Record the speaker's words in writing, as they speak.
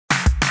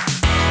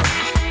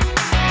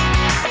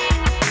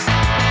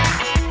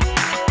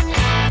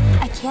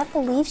can't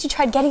believe she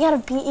tried getting out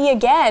of PE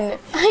again.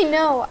 I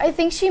know. I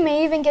think she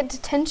may even get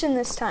detention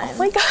this time. Oh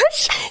my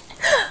gosh.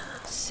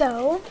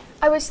 So,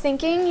 I was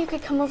thinking you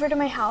could come over to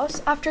my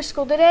house after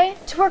school today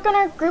to work on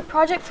our group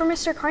project for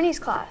Mr. Carney's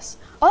class.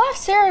 I'll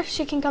ask Sarah if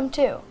she can come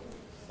too.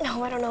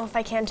 No, I don't know if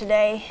I can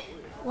today.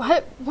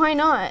 What? Why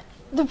not?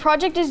 The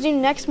project is due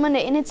next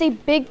Monday and it's a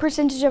big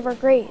percentage of our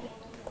grade.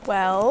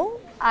 Well,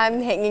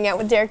 I'm hanging out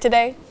with Derek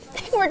today.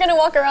 We're gonna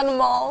walk around the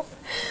mall.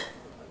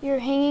 You're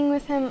hanging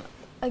with him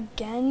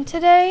again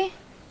today?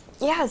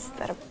 Yeah, is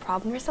that a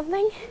problem or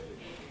something?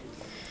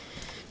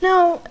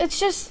 No, it's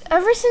just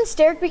ever since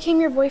Derek became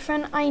your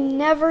boyfriend, I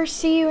never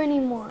see you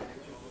anymore.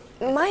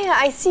 Maya,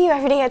 I see you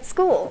every day at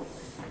school.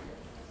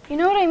 You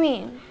know what I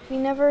mean? We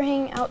never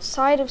hang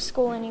outside of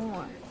school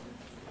anymore.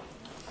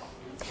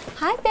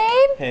 Hi,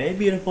 babe. Hey,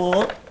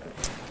 beautiful.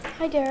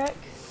 Hi, Derek.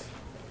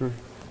 You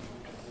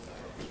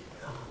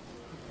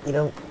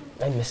know,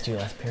 I missed you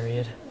last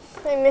period.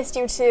 I missed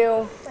you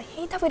too. I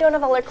hate that we don't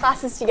have all our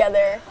classes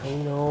together. I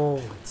know,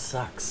 it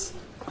sucks.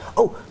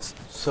 Oh,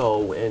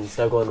 so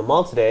instead of going to the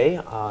mall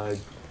today,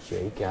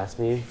 Jake asked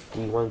me if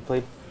we want to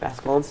play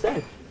basketball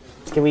instead.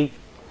 Can we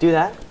do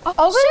that? I'll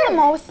go to the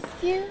mall with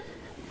you.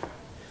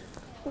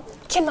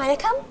 Can Maya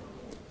come?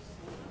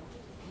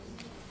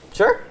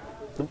 Sure.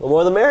 The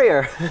more the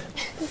merrier.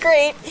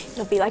 Great.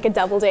 It'll be like a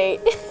double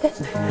date.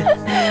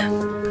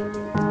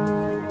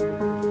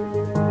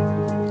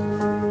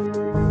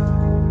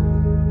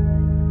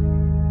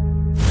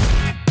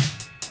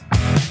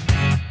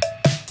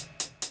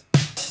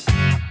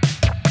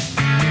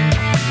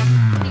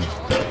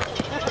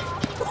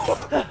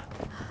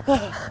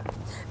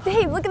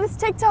 Babe, look at this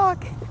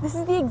TikTok. This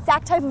is the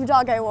exact type of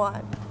dog I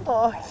want.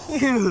 Oh,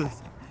 cute.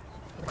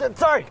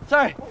 Sorry.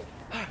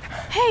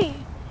 Hey,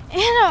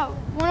 Anna,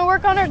 want to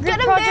work on our group Get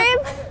him,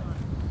 project?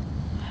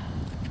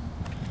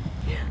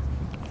 babe.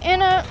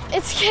 Anna,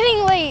 it's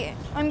getting late.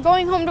 I'm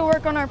going home to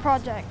work on our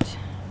project.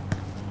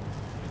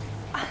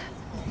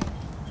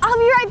 I'll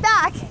be right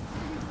back.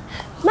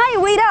 Maya,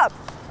 wait up.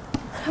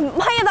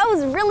 Maya, that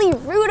was really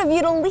rude of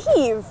you to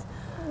leave.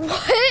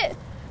 What?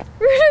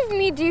 Rude of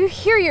me, do you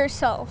hear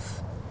yourself?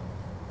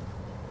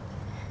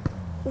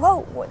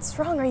 Whoa, what's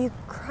wrong? Are you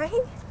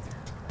crying?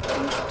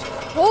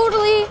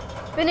 Totally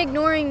been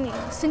ignoring me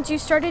since you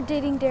started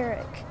dating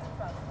Derek.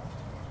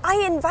 I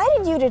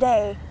invited you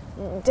today,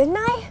 didn't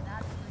I?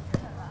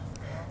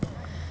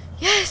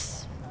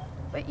 Yes,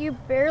 but you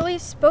barely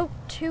spoke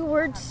 2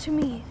 words to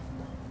me.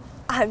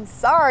 I'm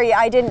sorry,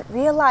 I didn't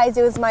realize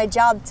it was my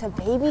job to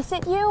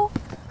babysit you.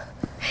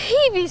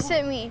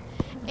 Babysit me?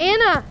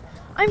 Anna,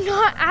 I'm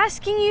not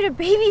asking you to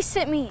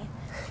babysit me,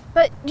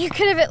 but you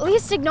could have at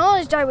least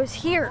acknowledged I was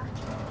here.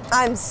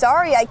 I'm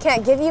sorry, I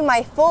can't give you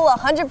my full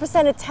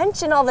 100%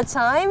 attention all the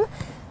time.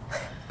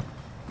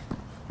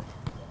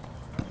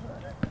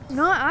 I'm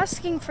not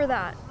asking for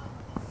that.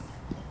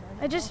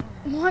 I just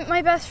want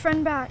my best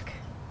friend back.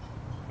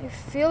 I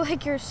feel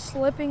like you're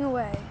slipping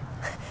away.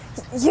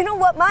 You know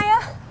what,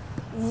 Maya?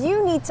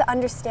 You need to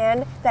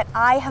understand that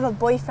I have a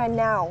boyfriend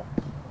now.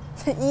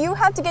 You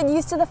have to get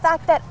used to the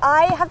fact that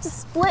I have to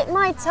split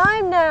my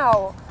time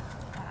now.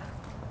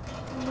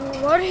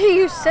 What are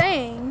you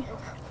saying?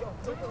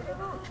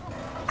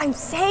 I'm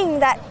saying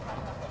that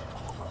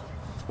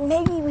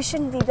maybe we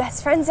shouldn't be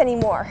best friends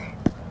anymore.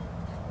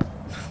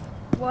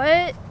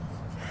 What?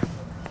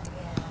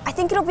 I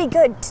think it'll be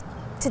good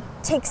to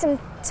take some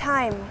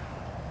time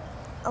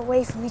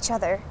away from each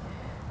other.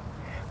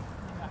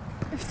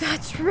 If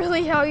that's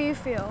really how you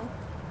feel.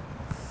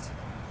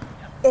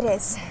 It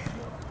is.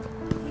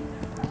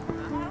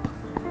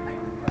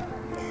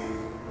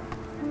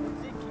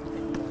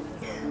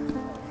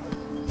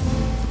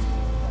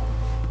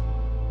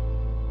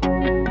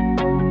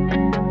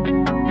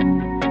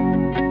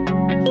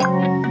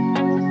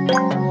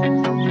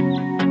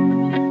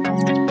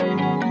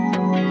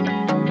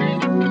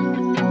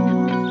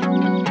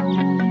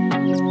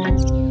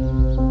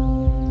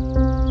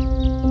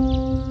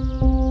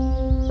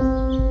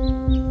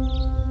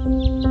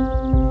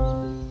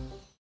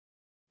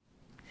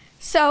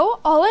 So,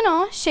 all in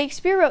all,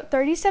 Shakespeare wrote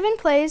 37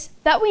 plays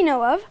that we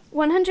know of,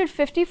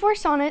 154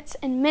 sonnets,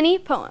 and many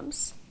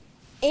poems.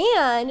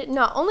 And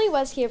not only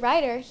was he a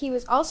writer, he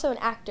was also an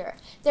actor.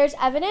 There's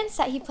evidence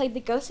that he played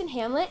the ghost in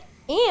Hamlet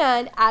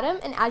and Adam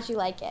and As You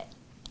Like It.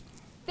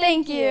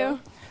 Thank you.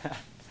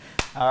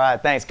 All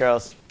right, thanks,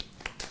 girls.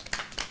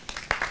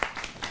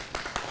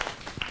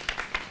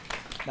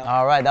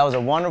 All right, that was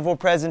a wonderful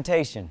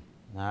presentation.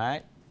 All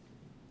right.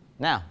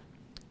 Now,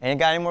 ain't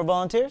got any more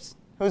volunteers?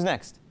 Who's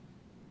next?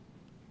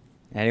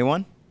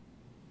 Anyone?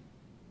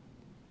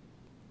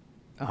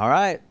 All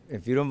right,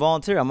 if you don't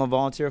volunteer, I'm gonna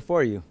volunteer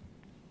for you.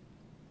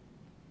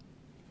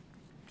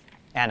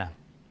 Anna,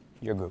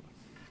 your group.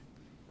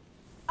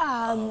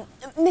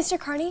 Mr.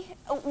 Carney,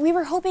 we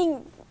were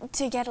hoping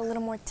to get a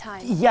little more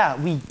time. Yeah,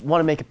 we want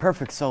to make it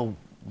perfect, so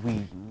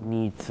we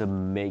need to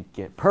make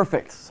it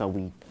perfect. So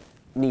we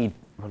need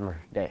one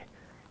more day.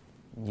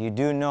 You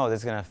do know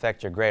this is gonna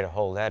affect your grade a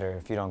whole letter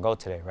if you don't go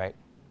today, right?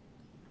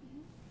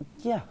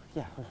 Yeah.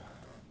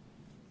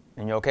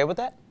 And you okay with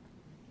that?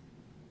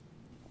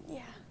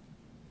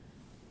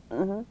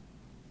 Mm-hmm.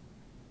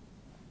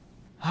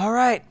 All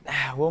right,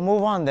 we'll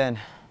move on then.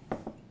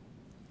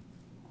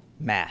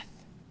 Math.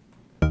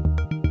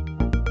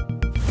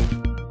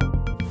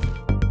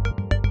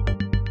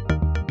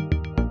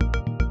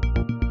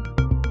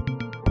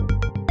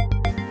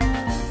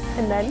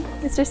 And then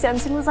Mr.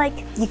 Sampson was like,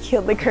 "You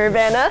killed the curve,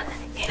 Anna."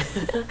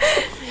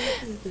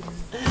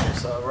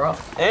 What's up, bro?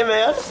 Hey,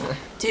 man.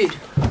 Dude,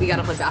 we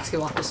gotta play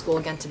basketball after school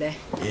again today.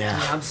 Yeah.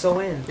 I'm so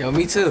in. Yo,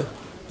 me too.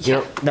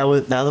 You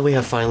know, now that we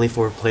have finally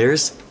 4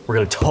 players, we're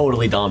gonna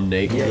totally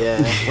dominate. Yeah.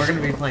 We're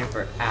gonna be playing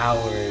for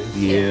hours.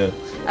 Yeah.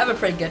 I have a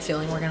pretty good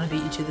feeling we're gonna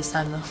beat you two this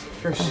time, though.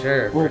 For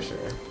sure, Well, for sure.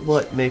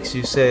 What makes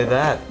you say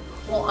that?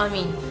 Well, I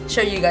mean,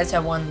 sure you guys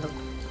have won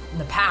in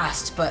the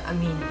past, but I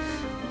mean,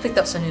 picked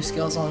up some new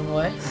skills along the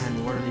way.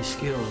 And what are these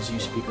skills you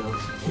speak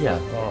of? Yeah.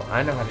 Well,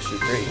 I know how to shoot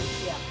 3.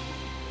 Yeah.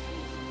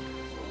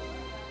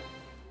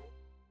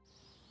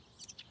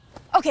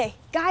 Okay,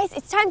 guys,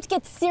 it's time to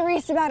get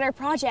serious about our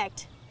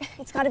project.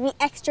 It's gotta be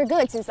extra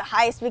good since the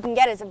highest we can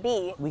get is a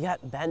B. We got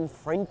Ben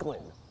Franklin.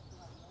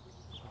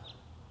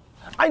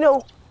 I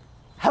know.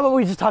 How about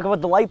we just talk about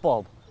the light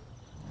bulb?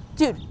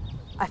 Dude,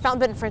 I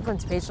found Ben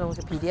Franklin's page on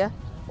Wikipedia.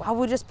 Why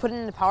would we just put it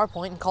in a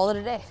PowerPoint and call it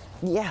a day?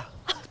 Yeah.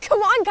 Come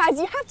on, guys,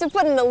 you have to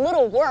put in a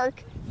little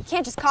work. You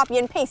can't just copy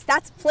and paste.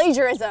 That's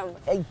plagiarism.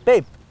 Hey,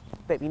 babe,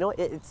 you know,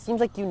 it seems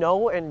like you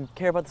know and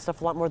care about this stuff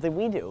a lot more than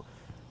we do.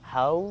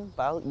 How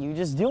about you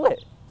just do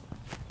it?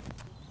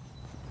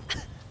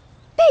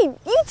 Babe,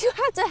 you two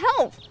have to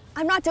help.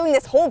 I'm not doing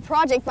this whole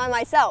project by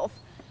myself.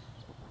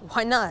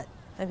 Why not?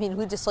 I mean,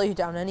 we'd just slow you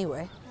down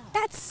anyway.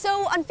 That's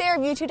so unfair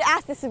of you two to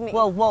ask this of me.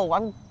 Whoa,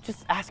 I'm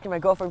just asking my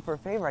girlfriend for a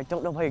favor. I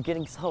don't know why you're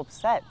getting so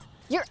upset.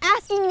 You're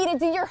asking me to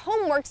do your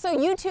homework so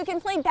you two can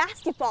play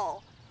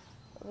basketball.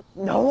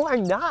 No,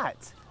 I'm not.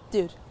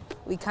 Dude,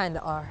 we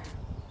kinda are.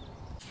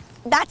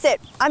 That's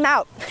it, I'm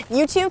out.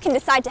 You two can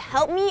decide to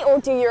help me or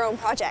do your own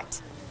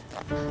project.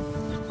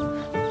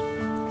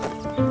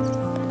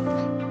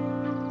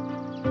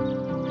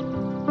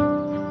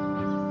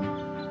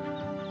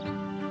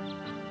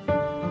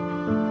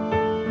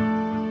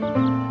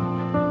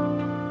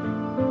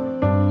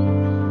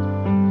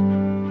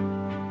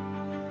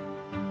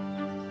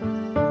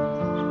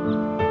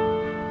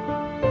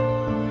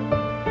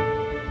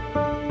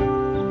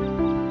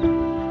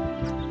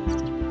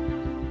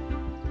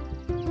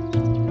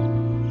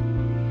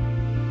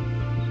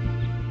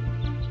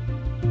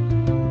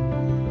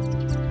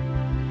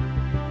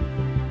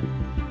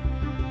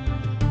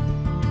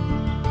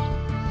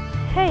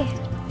 Hey,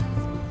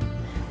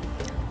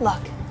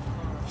 Look,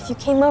 if you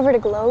came over to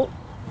gloat,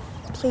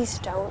 please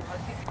don't.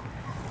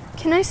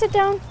 can I sit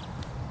down?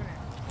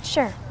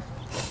 Sure.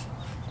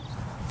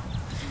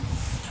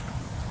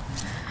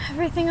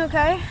 Everything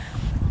okay?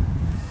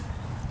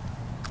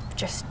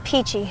 Just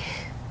peachy.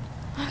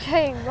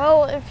 Okay,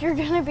 well, if you're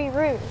gonna be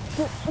rude.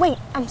 Wait,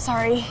 I'm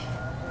sorry.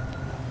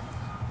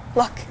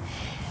 Look,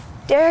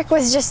 Derek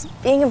was just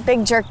being a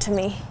big jerk to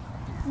me.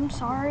 I'm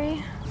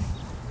sorry.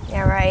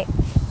 Yeah, right.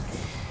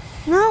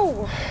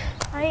 No,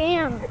 I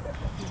am.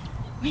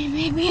 We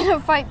may be in a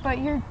fight, but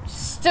you're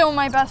still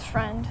my best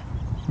friend.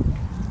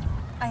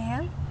 I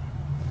am?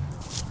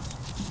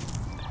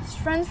 Best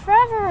friends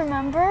forever,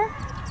 remember?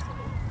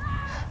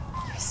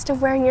 You're still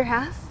wearing your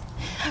half?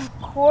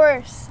 Of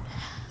course.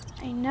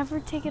 I never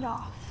take it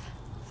off.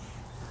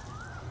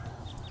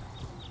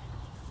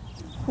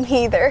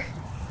 Me either.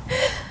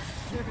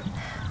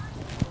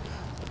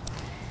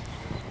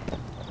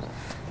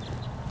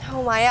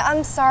 Oh, Maya,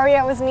 I'm sorry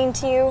I was mean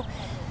to you.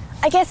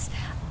 I guess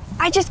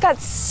I just got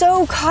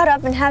so caught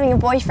up in having a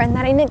boyfriend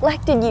that I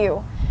neglected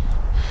you.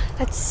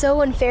 That's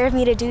so unfair of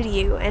me to do to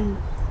you, and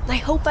I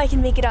hope I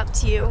can make it up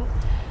to you.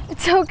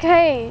 It's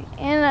okay,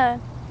 Anna.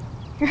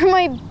 You're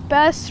my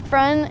best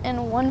friend,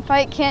 and one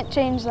fight can't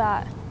change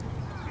that.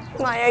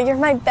 Maya, you're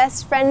my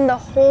best friend in the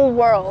whole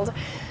world.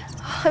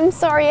 I'm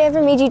sorry I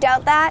ever made you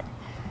doubt that.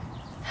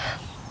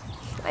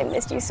 I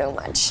missed you so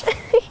much.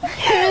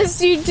 I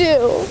missed you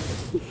too.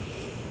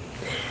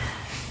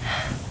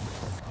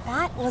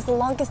 That was the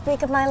longest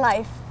week of my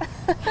life.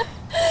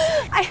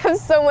 I have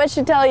so much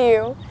to tell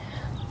you.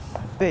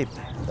 Babe,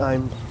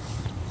 I'm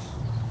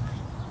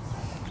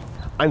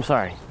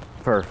sorry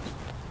for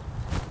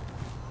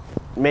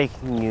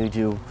making you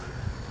do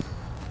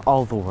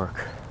all the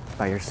work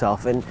by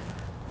yourself, and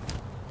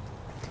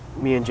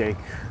me and Jake,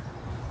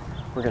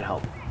 we're gonna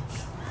help.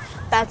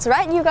 That's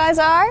right, you guys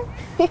are.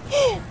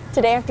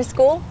 Today after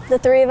school, the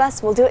 3 of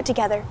us will do it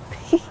together.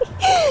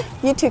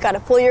 You two gotta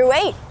pull your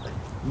weight.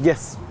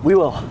 Yes, we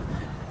will.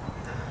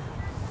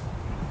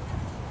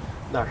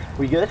 All right,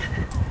 we good?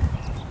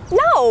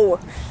 No,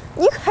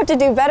 you have to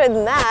do better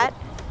than that.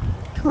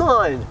 Come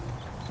on.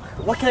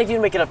 What can I do to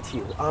make it up to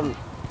you?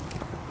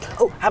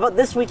 Oh, how about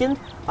this weekend?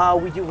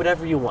 We do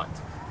whatever you want.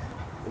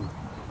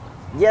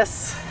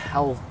 Yes,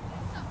 I'll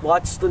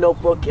watch The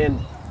Notebook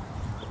and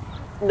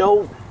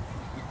no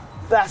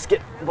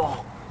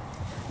basketball.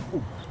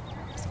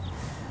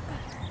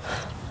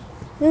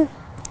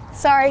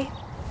 Sorry.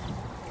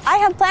 I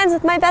have plans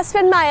with my best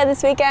friend Maya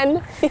this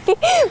weekend.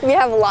 We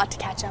have a lot to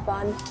catch up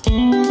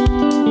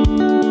on.